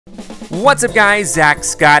What's up guys, Zack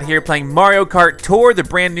Scott here playing Mario Kart Tour, the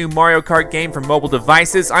brand new Mario Kart game for mobile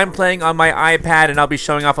devices. I'm playing on my iPad and I'll be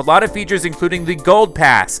showing off a lot of features including the Gold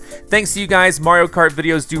Pass. Thanks to you guys, Mario Kart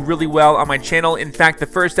videos do really well on my channel. In fact, the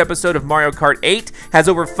first episode of Mario Kart 8 has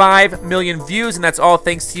over 5 million views, and that's all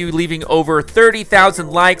thanks to you leaving over 30,000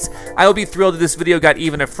 likes. I will be thrilled if this video got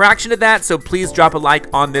even a fraction of that, so please drop a like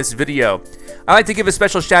on this video. I'd like to give a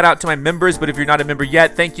special shout out to my members, but if you're not a member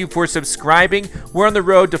yet, thank you for subscribing. We're on the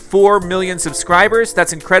road to 4 million subscribers.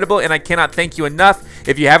 That's incredible, and I cannot thank you enough.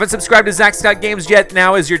 If you haven't subscribed to ZackScottGames yet,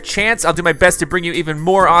 now is your chance. I'll do my best to bring you even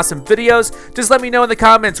more awesome videos. Just let me know in the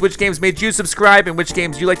comments which games made you subscribe and which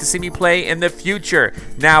games you'd like to see me play in the future.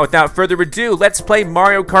 Now, without further ado, let's play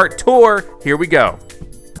Mario Kart Tour. Here we go.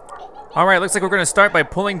 All right, looks like we're going to start by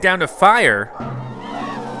pulling down to fire.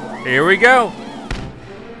 Here we go.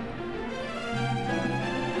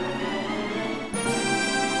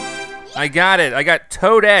 I got it. I got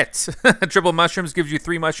Toadette. Triple mushrooms gives you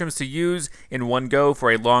 3 mushrooms to use in one go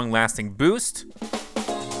for a long-lasting boost.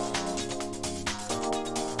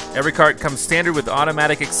 Every cart comes standard with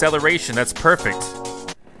automatic acceleration. That's perfect.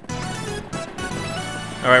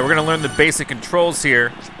 All right, we're gonna learn the basic controls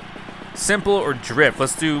here. Simple or drift.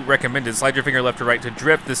 Let's do recommended. Slide your finger left or right to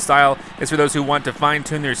drift. This style is for those who want to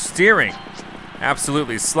fine-tune their steering.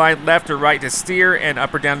 Absolutely. Slide left or right to steer and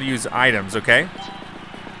up or down to use items, okay?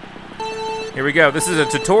 Here we go. This is a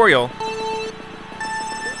tutorial. All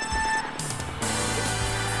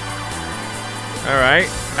right.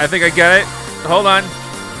 I think I get it. Hold on.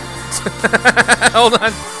 Hold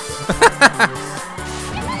on.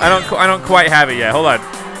 I don't quite have it yet. Hold on.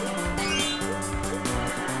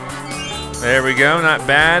 There we go. Not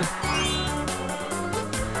bad.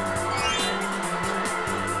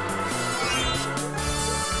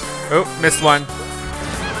 Oh, missed one.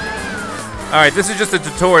 All right. This is just a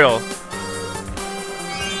tutorial.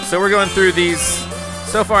 So we're going through these.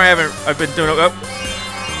 So far I've been doing, oh.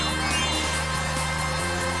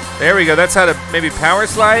 There we go, that's how to maybe power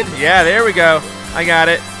slide? Yeah, there we go, I got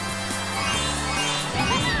it.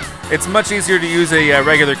 It's much easier to use a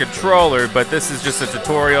regular controller, but this is just a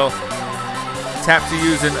tutorial. Tap to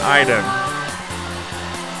use an item.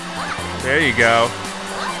 There you go.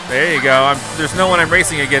 There you go, there's no one I'm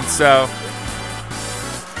racing against, so.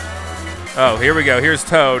 Oh, here we go, here's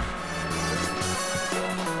Toad.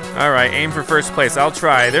 All right, aim for first place. I'll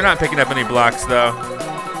try. They're not picking up any blocks, though.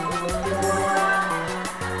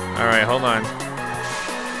 All right, hold on.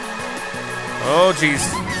 Oh,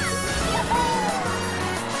 jeez.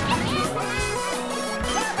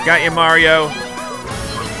 Got you, Mario.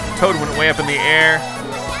 Toad went way up in the air.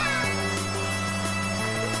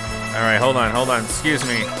 All right, hold on. Excuse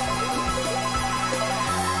me.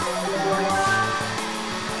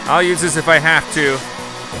 I'll use this if I have to.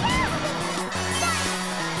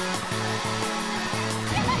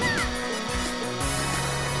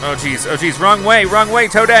 Oh geez, wrong way,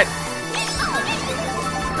 Toadette!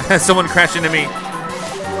 Someone crashed into me.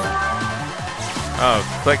 Oh,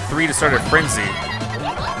 click 3 to start a frenzy.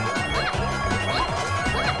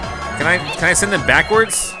 Can I send them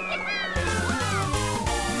backwards?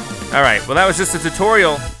 Alright, well that was just a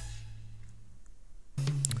tutorial.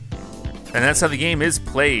 And that's how the game is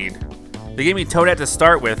played. They gave me Toadette to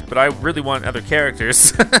start with, but I really want other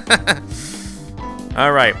characters.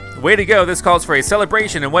 All right, way to go. This calls for a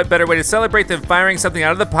celebration, and what better way to celebrate than firing something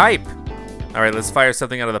out of the pipe? All right, let's fire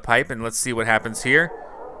something out of the pipe, and let's see what happens here.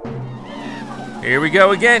 Here we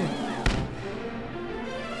go again.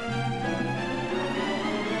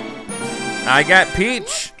 I got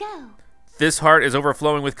Peach. This heart is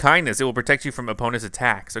overflowing with kindness. It will protect you from opponents'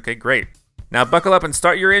 attacks. Okay, great. Now buckle up and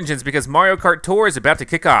start your engines because Mario Kart Tour is about to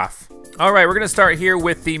kick off. All right, we're gonna start here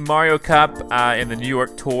with the Mario Cup in the New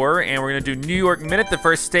York Tour, and we're gonna do New York Minute, the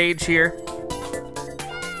first stage here.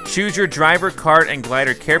 Choose your driver, kart, and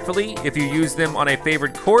glider carefully. If you use them on a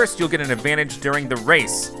favored course, you'll get an advantage during the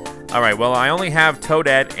race. All right, well, I only have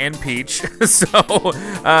Toadette and Peach, so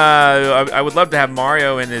I would love to have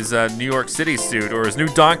Mario in his New York City suit, or his New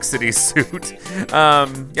Donk City suit.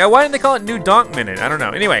 Yeah, why didn't they call it New Donk Minute? I don't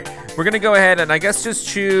know. Anyway, we're gonna go ahead and I guess just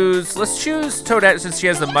choose, let's choose Toadette since she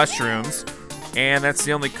has the mushrooms. And that's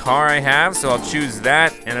the only car I have, so I'll choose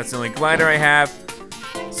that, and that's the only glider I have.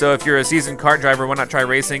 So if you're a seasoned kart driver, why not try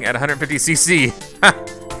racing at 150cc?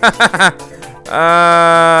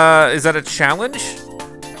 Is that a challenge?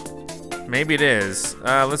 Maybe it is.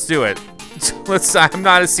 Let's do it. I'm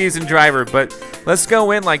not a seasoned driver, but let's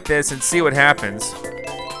go in like this and see what happens.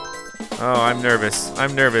 Oh, I'm nervous.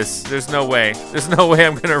 There's no way.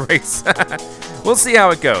 I'm gonna race. We'll see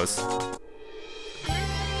how it goes.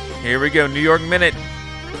 Here we go, New York Minute.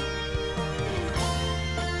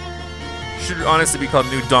 should honestly be called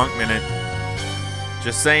New Donk Minute.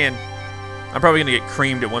 Just saying. I'm probably gonna get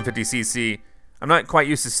creamed at 150cc. I'm not quite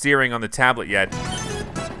used to steering on the tablet yet.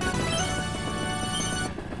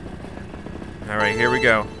 All right, here we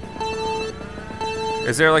go.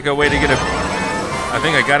 Is there like a way to get a... I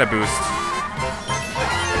think I got a boost.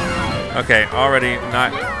 Okay, already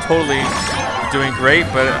not totally doing great,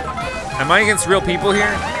 but am I against real people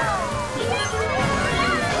here?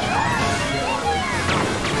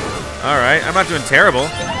 All right, I'm not doing terrible.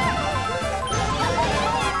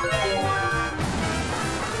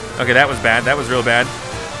 Okay, that was bad. That was real bad.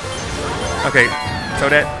 Okay,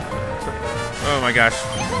 Toadette. Oh my gosh.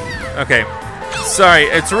 Okay, sorry.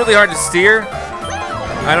 It's really hard to steer.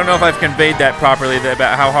 I don't know if I've conveyed that properly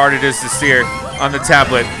about how hard it is to steer on the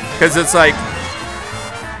tablet, because it's like...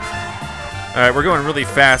 All right, we're going really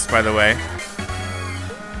fast, by the way.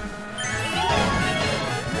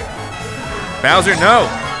 Bowser, no!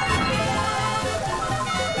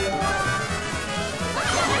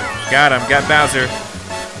 Got him, got Bowser.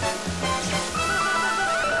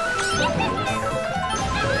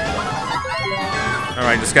 All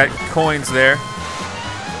right, just got coins there.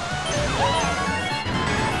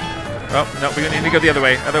 Oh, no, we need to go the other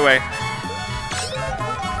way,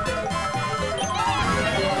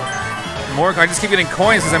 More, I just keep getting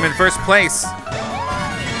coins because I'm in first place.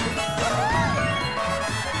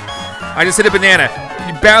 I just hit a banana.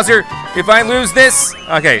 Bowser, if I lose this...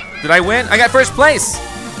 Okay, did I win? I got first place.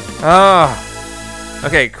 Oh.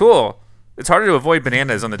 Okay, cool. It's harder to avoid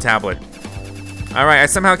bananas on the tablet. All right, I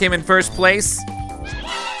somehow came in first place.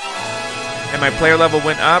 And my player level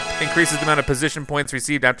went up, increases the amount of position points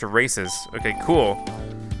received after races. Okay, cool.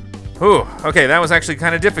 Whew, okay, that was actually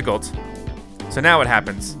kind of difficult. So now what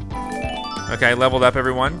happens? Okay, I leveled up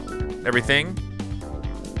everything.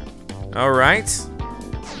 All right.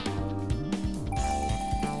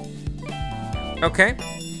 Okay.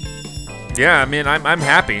 Yeah, I mean, I'm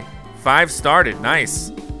happy. 5 started,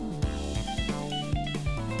 nice.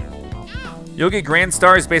 You'll get grand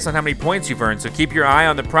stars based on how many points you've earned, so keep your eye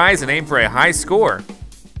on the prize and aim for a high score.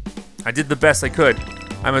 I did the best I could.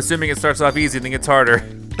 I'm assuming it starts off easy and then gets harder.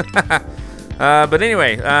 But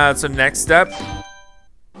anyway, so next up.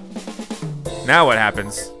 Now what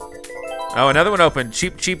happens? Oh, another one opened.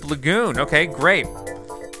 Cheap Cheap Lagoon. Okay, great.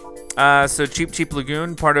 So Cheap Cheap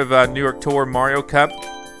Lagoon, part of New York Tour Mario Cup.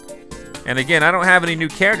 And again, I don't have any new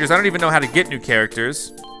characters. I don't even know how to get new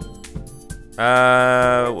characters.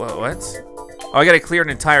 What? Oh, I gotta clear an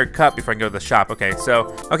entire cup before I can go to the shop. Okay,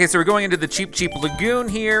 so we're going into the Cheap Cheap Lagoon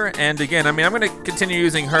here, and again, I mean, I'm gonna continue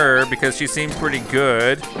using her because she seems pretty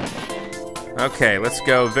good. Okay, let's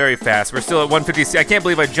go very fast. We're still at 150cc. I can't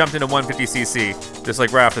believe I jumped into 150cc, just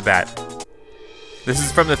like right off the bat. This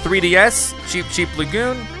is from the 3DS, Cheap Cheap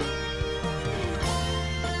Lagoon.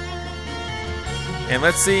 And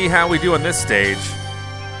let's see how we do on this stage.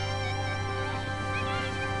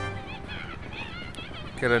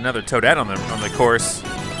 Got another Toadette on the course.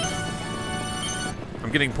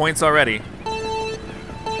 I'm getting points already.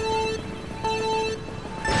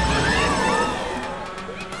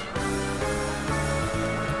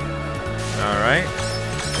 All right.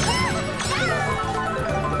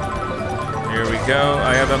 Here we go.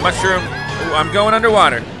 I have a mushroom. Ooh, I'm going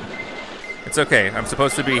underwater. It's okay. I'm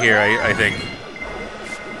supposed to be here, I think.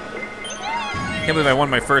 Can't believe I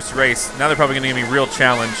won my first race. Now they're probably gonna give me a real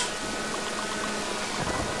challenge.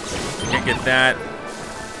 Can't get that.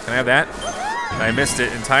 Can I have that? I missed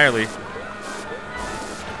it entirely.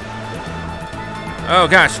 Oh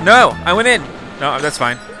gosh, no! I went in! No, that's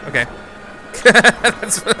fine. Okay.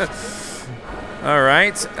 All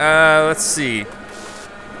right, let's see.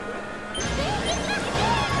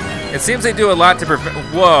 It seems they do a lot to prevent.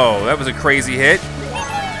 Whoa, that was a crazy hit.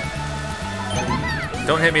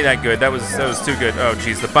 Don't hit me that good. That was too good. Oh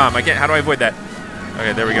geez, the bomb. I can't. How do I avoid that?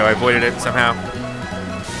 Okay, there we go. I avoided it somehow.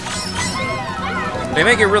 They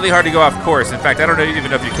make it really hard to go off course. In fact, I don't even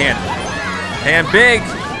know if you can. And big.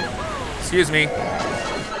 Excuse me.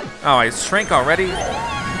 Oh, I shrank already.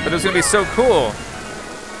 But it was gonna be so cool.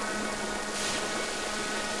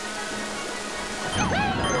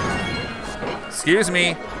 Excuse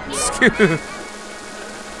me.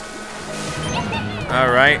 All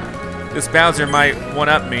right. This Bowser might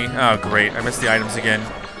one-up me. Oh, great. I missed the items again.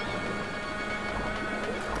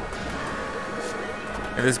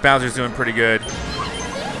 And this Bowser's doing pretty good.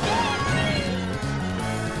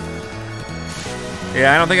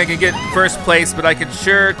 Yeah, I don't think I can get first place, but I can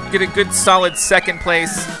sure get a good solid second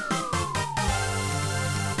place.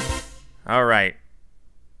 All right.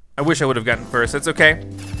 I wish I would have gotten first. That's okay.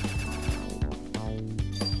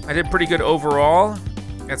 I did pretty good overall.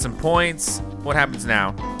 Got some points. What happens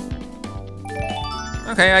now?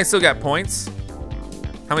 Okay, I still got points.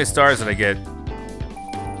 How many stars did I get?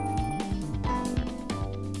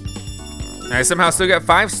 I somehow still got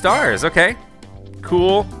 5 stars. Okay,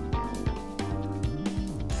 cool.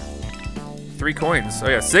 3 coins. Oh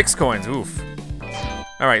yeah, 6 coins. Oof.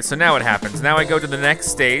 All right, so now what happens? Now I go to the next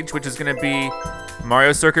stage, which is gonna be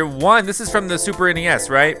Mario Circuit 1. This is from the Super NES,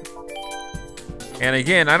 right? And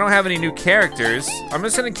again, I don't have any new characters. I'm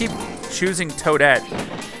just gonna keep choosing Toadette.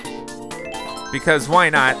 Because why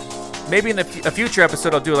not? Maybe in a future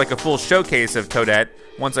episode, I'll do like a full showcase of Toadette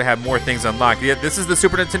once I have more things unlocked. Yeah, this is the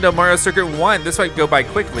Super Nintendo Mario Circuit 1. This might go by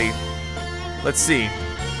quickly. Let's see.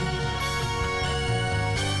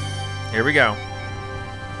 Here we go.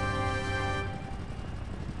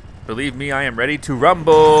 Believe me, I am ready to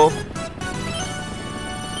rumble.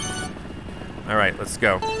 All right, let's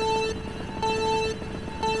go.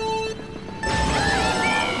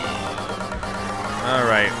 All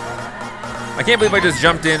right. I can't believe I just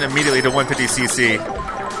jumped in immediately to 150cc.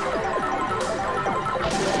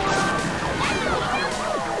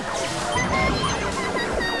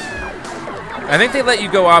 I think they let you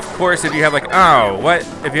go off course if you have like, oh, what?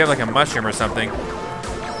 If you have like a mushroom or something.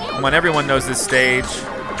 Come on, everyone knows this stage.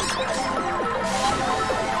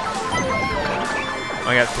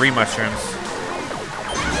 I got 3 mushrooms.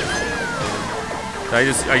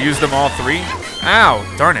 Did I used them all 3?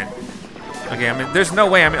 Ow, darn it. Okay, I mean, there's no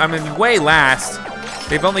way. I'm in way last.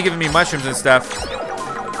 They've only given me mushrooms and stuff.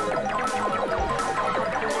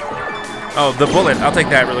 Oh, the bullet. I'll take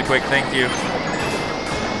that really quick. Thank you.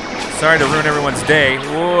 Sorry to ruin everyone's day.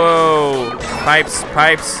 Whoa. Pipes,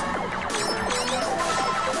 pipes.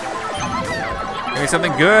 Give me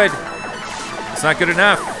something good. It's not good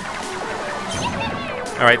enough.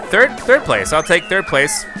 All right, third place. I'll take 3rd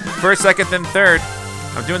place. First, second, then 3rd.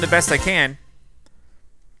 I'm doing the best I can.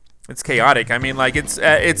 It's chaotic. I mean, like,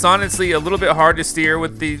 it's honestly a little bit hard to steer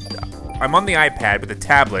with the... I'm on the iPad with the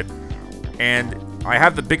tablet, and I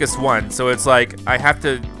have the biggest one, so it's like I have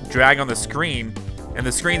to drag on the screen, and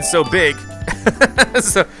the screen's so big.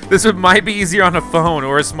 So this might be easier on a phone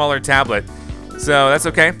or a smaller tablet. So that's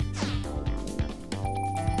okay.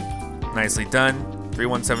 Nicely done.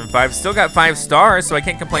 3175. Still got 5 stars, so I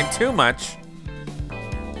can't complain too much.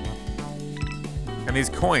 And these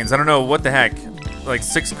coins, I don't know what the heck. Like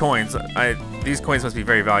 6 coins. These coins must be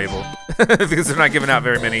very valuable because they're not giving out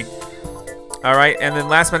very many. All right, and then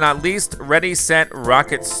last but not least, ready, set,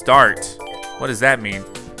 rocket, start. What does that mean?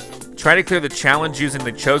 Try to clear the challenge using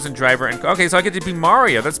the chosen driver. And okay, so I get to be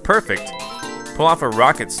Mario. That's perfect. Pull off a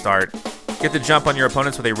rocket start. Get the jump on your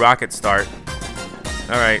opponents with a rocket start.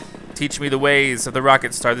 All right, teach me the ways of the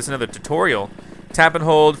rocket start. This is another tutorial. Tap and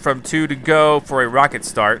hold from 2 to go for a rocket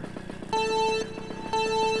start.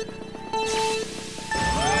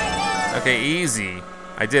 Okay, easy.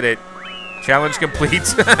 I did it. Challenge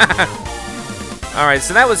complete. All right,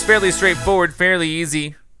 so that was fairly straightforward, fairly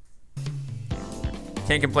easy.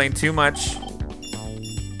 Can't complain too much.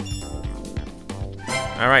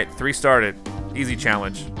 All right, 3 started. Easy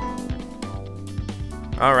challenge.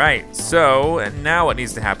 All right, so now what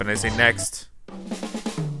needs to happen? I say next.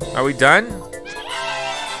 Are we done?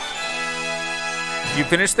 If you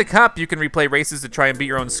finish the cup, you can replay races to try and beat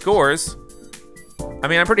your own scores. I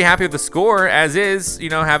mean, I'm pretty happy with the score as is, you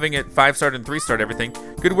know, having it 5-starred and 3-starred everything.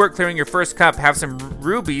 Good work clearing your first cup. Have some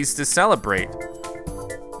rubies to celebrate.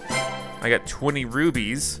 I got 20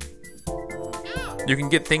 rubies. You can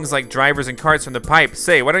get things like drivers and karts from the pipe.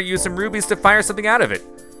 Say, why don't you use some rubies to fire something out of it?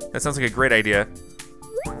 That sounds like a great idea.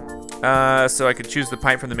 So I could choose the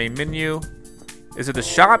pipe from the main menu. Is it the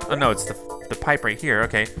shop? Oh no, it's the pipe right here,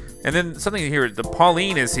 okay. And then something here, the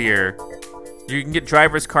Pauline is here. You can get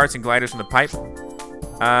drivers, karts, and gliders from the pipe.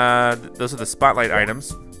 Those are the spotlight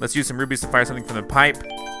items. Let's use some rubies to fire something from the pipe.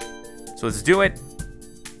 So let's do it.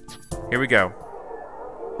 Here we go.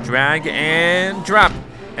 Drag and drop,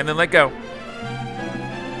 and then let go.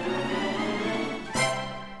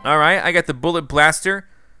 All right, I got the Bullet Blaster.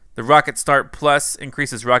 The Rocket Start Plus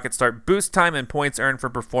increases Rocket Start boost time and points earned for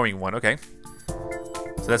performing one. Okay,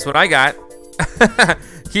 so that's what I got.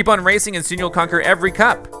 Keep on racing and soon you'll conquer every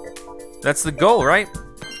cup. That's the goal, right?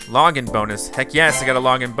 Login bonus. Heck yes, I got a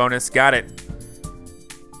login bonus. Got it.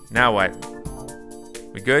 Now what?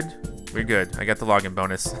 We good? We're good. I got the login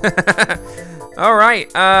bonus. All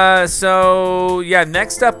right. So yeah,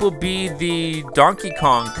 next up will be the Donkey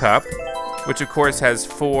Kong Cup, which of course has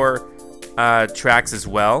 4 tracks as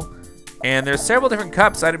well. And there's several different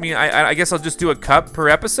cups. I mean, I guess I'll just do a cup per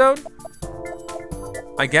episode,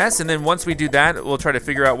 I guess. And then once we do that, we'll try to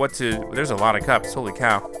figure out what to... There's a lot of cups. Holy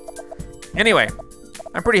cow. Anyway,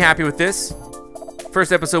 I'm pretty happy with this.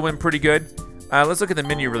 First episode went pretty good. let's look at the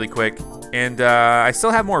menu really quick. And I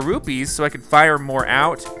still have more rupees, so I could fire more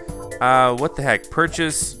out. What the heck?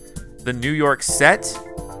 Purchase the New York set.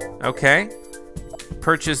 Okay.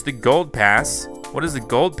 Purchase the gold pass. What is the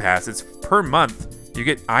gold pass? It's per month. You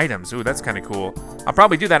get items. Ooh, that's kind of cool. I'll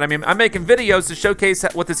probably do that. I mean, I'm making videos to showcase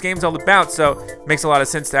what this game's all about, so it makes a lot of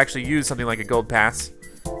sense to actually use something like a gold pass.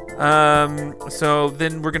 So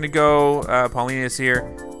then we're gonna go, Paulina's here,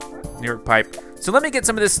 New York pipe. So let me get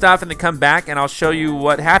some of this stuff and then come back and I'll show you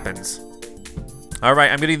what happens. All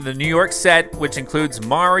right, I'm getting the New York set, which includes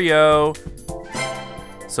Mario.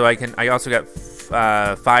 So I also got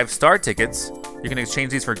 5 star tickets. You can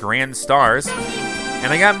exchange these for grand stars.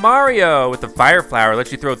 And I got Mario with the fire flower.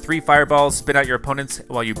 Lets you throw 3 fireballs, spit out your opponents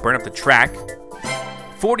while you burn up the track.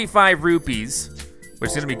 45 rupees, which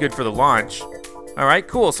is gonna be good for the launch. All right,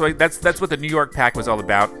 cool. So that's what the New York pack was all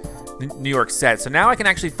about, New York set. So now I can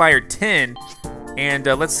actually fire 10, and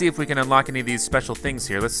let's see if we can unlock any of these special things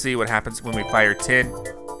here. Let's see what happens when we fire 10.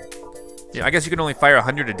 Yeah, I guess you can only fire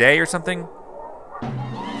 100 a day or something.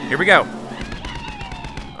 Here we go.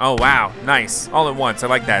 Oh, wow, nice. All at once, I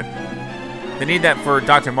like that. They need that for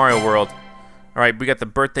Dr. Mario World. All right, we got the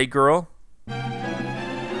birthday girl. We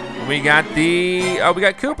got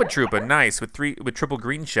Koopa Troopa, nice, with triple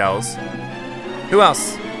green shells. Who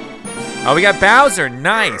else? Oh, we got Bowser,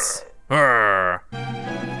 nice. Urgh.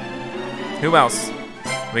 Who else?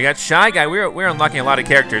 We got Shy Guy. We're unlocking a lot of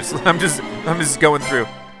characters. I'm just going through.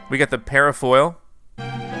 We got the parafoil.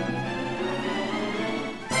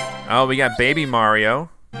 Oh, we got Baby Mario.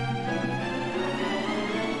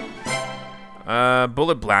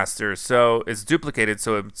 Bullet Blaster, so it's duplicated,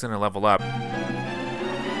 so it's gonna level up.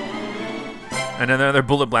 And another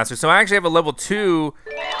Bullet Blaster. So I actually have a level 2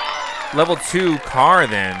 car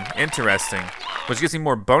then. Interesting. Which gives me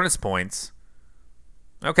more bonus points.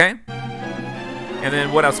 Okay. And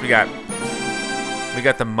then what else we got? We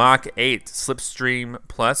got the Mach 8 Slipstream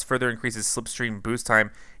Plus. Further increases Slipstream boost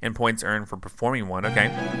time and points earned for performing one.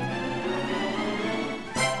 Okay.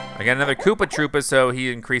 I got another Koopa Troopa, so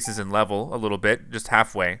he increases in level a little bit, just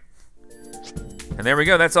halfway. And there we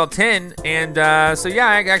go, that's all 10. And so yeah,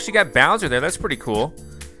 I actually got Bowser there, that's pretty cool.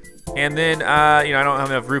 And then, you know, I don't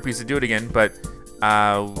have enough rupees to do it again, but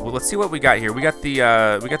well, let's see what we got here. We got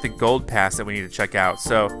the gold pass that we need to check out.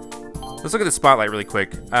 So let's look at the spotlight really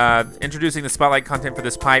quick. Introducing the spotlight content for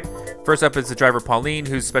this pipe. First up is the driver Pauline,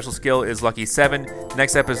 whose special skill is Lucky 7.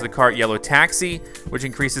 Next up is the cart Yellow Taxi, which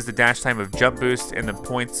increases the dash time of jump boost and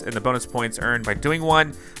the bonus points earned by doing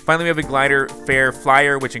one. Finally, we have a glider Fair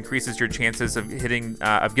Flyer, which increases your chances of getting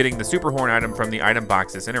the super horn item from the item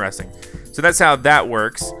boxes. Interesting. So that's how that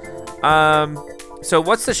works. So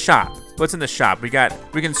what's the shop? What's in the shop? We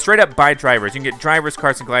can straight up buy drivers. You can get drivers,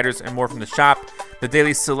 carts, and gliders, and more from the shop. The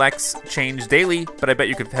daily selects change daily, but I bet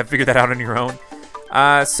you could have figured that out on your own.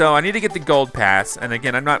 So I need to get the gold pass, and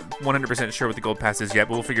again, I'm not 100% sure what the gold pass is yet,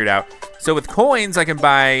 but we'll figure it out. So with coins, I can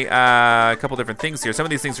buy a couple different things here. Some of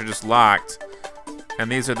these things are just locked,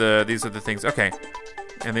 and these are the things. Okay,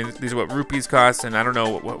 and then these are what rupees cost, and I don't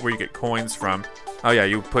know where you get coins from. Oh yeah,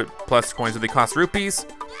 you put plus coins, so they cost rupees.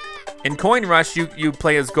 In Coin Rush, you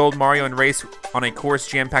play as Gold Mario and race on a course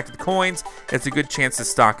jam-packed with coins. It's a good chance to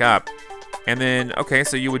stock up. And then, okay,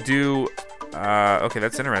 so you would do, okay,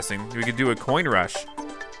 that's interesting. We could do a Coin Rush.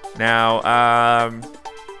 Now,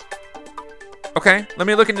 okay, let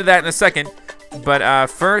me look into that in a second. But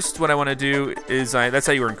first, what I want to do is, that's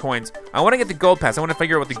how you earn coins. I want to get the Gold Pass. I want to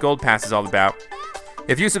figure out what the Gold Pass is all about.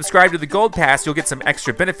 If you subscribe to the Gold Pass, you'll get some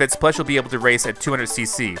extra benefits, plus you'll be able to race at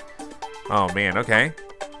 200cc. Oh, man, okay.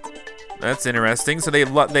 That's interesting. So they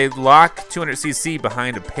lock 200cc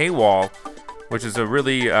behind a paywall, which is a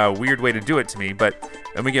really weird way to do it to me.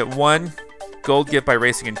 And we get 1 gold gift by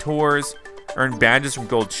racing in tours, earn badges from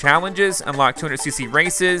gold challenges, unlock 200cc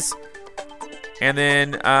races, and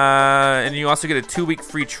then and you also get a 2-week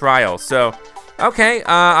free trial. So, okay,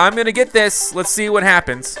 I'm gonna get this. Let's see what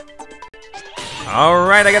happens. All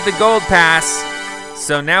right, I got the gold pass.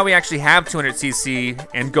 So now we actually have 200cc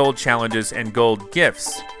and gold challenges and gold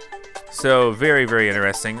gifts. So very, very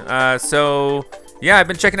interesting. So yeah, I've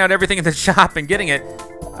been checking out everything in the shop and getting it.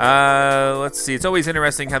 Let's see. It's always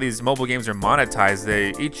interesting how these mobile games are monetized.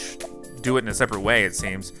 They each do it in a separate way, it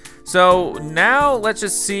seems. So now let's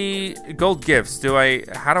just see gold gifts.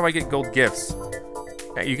 How do I get gold gifts?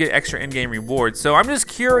 You get extra in-game rewards. So I'm just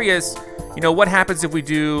curious, you know, what happens if we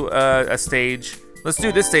do a stage? Let's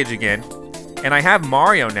do this stage again. And I have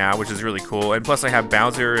Mario now, which is really cool. And plus I have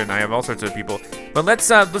Bowser and I have all sorts of people. But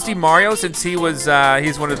let's be Mario, since he's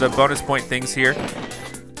one of the bonus point things here.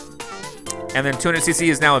 And then 200cc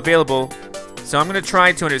is now available. So I'm gonna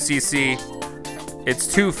try 200cc. It's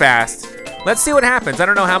too fast. let's see what happens. I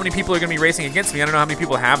don't know how many people are gonna be racing against me. I don't know how many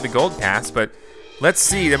people have the gold pass, but let's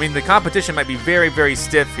see. I mean, the competition might be very, very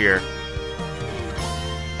stiff here.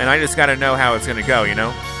 And I just gotta know how it's gonna go, you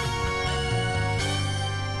know?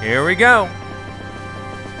 Here we go.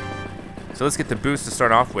 So let's get the boost to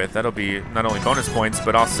start off with. That'll be not only bonus points,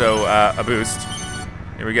 but also a boost.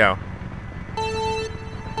 Here we go.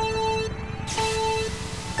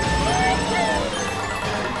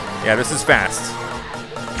 Yeah, this is fast.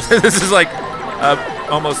 This is like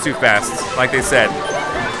almost too fast, like they said.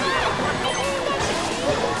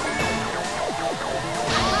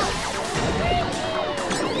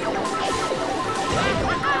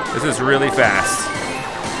 This is really fast.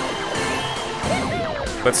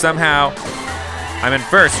 But somehow, I'm in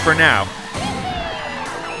first for now.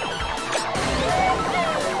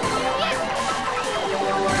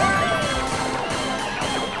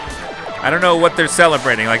 I don't know what they're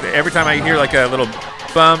celebrating. Like every time I hear like a little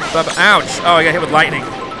bump, ouch. Oh, I got hit with lightning.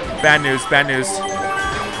 Bad news, bad news.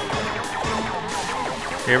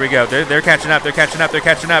 Here we go. They're catching up, they're catching up, they're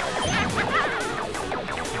catching up.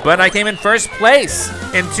 But I came in first place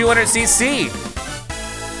in 200cc.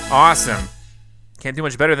 Awesome. Can't do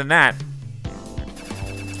much better than that.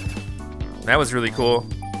 That was really cool.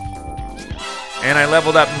 And I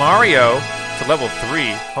leveled up Mario to level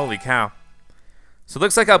 3. Holy cow. So it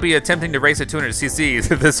looks like I'll be attempting to race at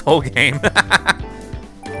 200cc this whole game.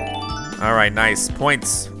 All right, nice.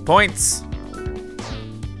 Points, points.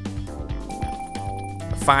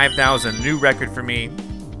 5,000, new record for me.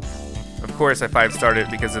 Of course I 5-starred it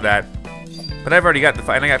because of that. But I've already got the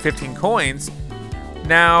 5, and I got 15 coins.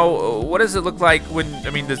 Now, what does it look like when, I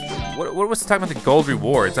mean, what was talking about the gold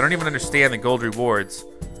rewards? I don't even understand the gold rewards.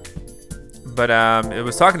 But it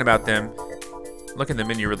was talking about them. Look in the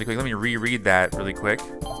menu really quick. Let me reread that really quick.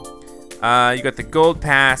 You got the gold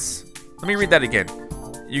pass. Let me read that again.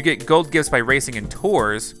 You get gold gifts by racing in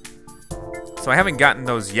tours. So I haven't gotten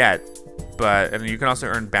those yet. And you can also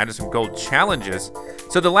earn badges from gold challenges.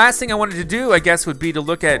 So the last thing I wanted to do, I guess, would be to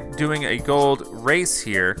look at doing a gold race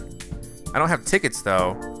here. I don't have tickets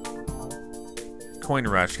though. Coin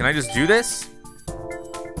rush. Can I just do this?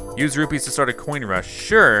 Use rupees to start a coin rush.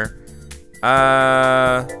 Sure.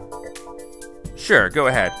 Sure, go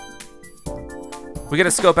ahead. We gotta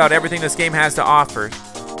scope out everything this game has to offer.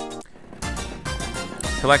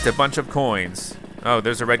 Collect a bunch of coins. Oh,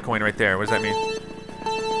 there's a red coin right there. What does that mean?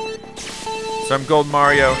 So I'm Gold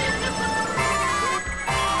Mario.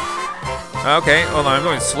 Okay, hold on, I'm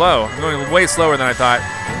going slow. I'm going way slower than I thought,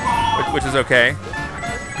 which is okay.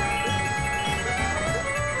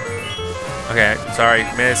 Okay, sorry,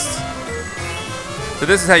 missed. So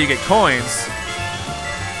this is how you get coins.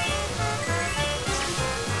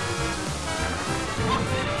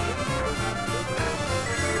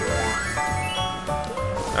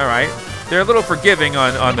 All right, they're a little forgiving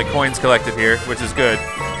on the coins collected here, which is good.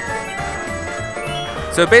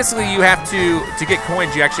 So basically you have to get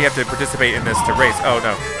coins, you actually have to participate in this to race. Oh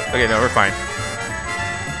no, okay, no, we're fine.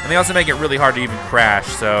 And they also make it really hard to even crash,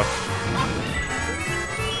 so.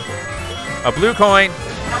 A blue coin.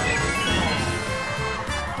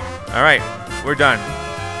 All right, we're done.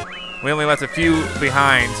 We only left a few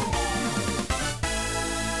behind.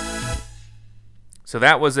 So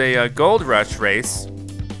that was a gold rush race.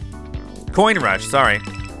 Coin rush, sorry.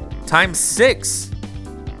 Times 6.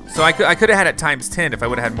 So I could have had it times 10 if I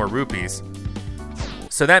would have had more rupees.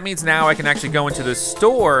 So that means now I can actually go into the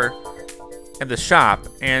store and the shop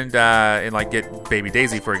and like get Baby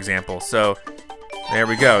Daisy, for example. So there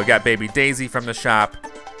we go. Got Baby Daisy from the shop.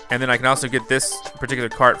 And then I can also get this particular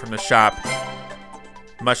cart from the shop,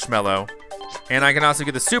 Mushmallow. And I can also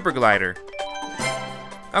get the Super Glider.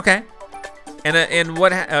 Okay. And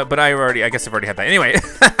what, but I guess I've already had that. Anyway.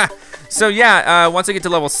 So yeah, once I get to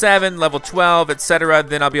level 7, level 12, etc.,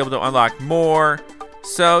 then I'll be able to unlock more.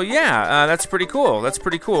 So yeah, that's pretty cool. That's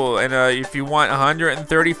pretty cool. And if you want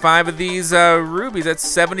 135 of these rubies, that's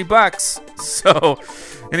 70 bucks. So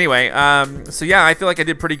anyway, so yeah, I feel like I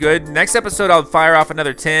did pretty good. Next episode, I'll fire off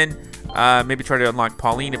another 10. Maybe try to unlock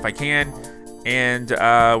Pauline if I can. And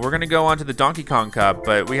we're gonna go on to the Donkey Kong Cup.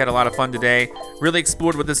 But we had a lot of fun today. Really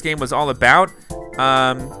explored what this game was all about.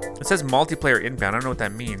 It says multiplayer inbound. I don't know what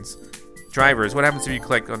that means. Drivers, what happens if you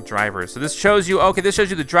click on drivers? So this shows you, okay, this shows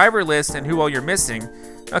you the driver list and who all you're missing.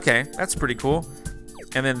 Okay, that's pretty cool.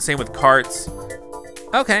 And then same with karts.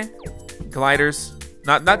 Okay, gliders.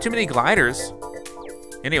 Not too many gliders.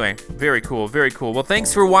 Anyway, very cool, very cool. Well,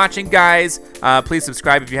 thanks for watching, guys. Please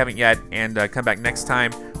subscribe if you haven't yet, and come back next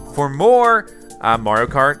time for more Mario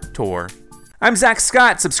Kart Tour. I'm Zack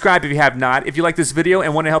Scott. Subscribe if you have not. If you like this video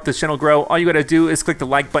and want to help this channel grow, all you gotta do is click the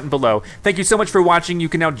like button below. Thank you so much for watching. You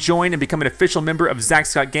can now join and become an official member of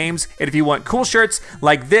ZackScottGames. And if you want cool shirts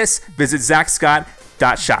like this, visit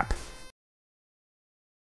ZackScott.shop.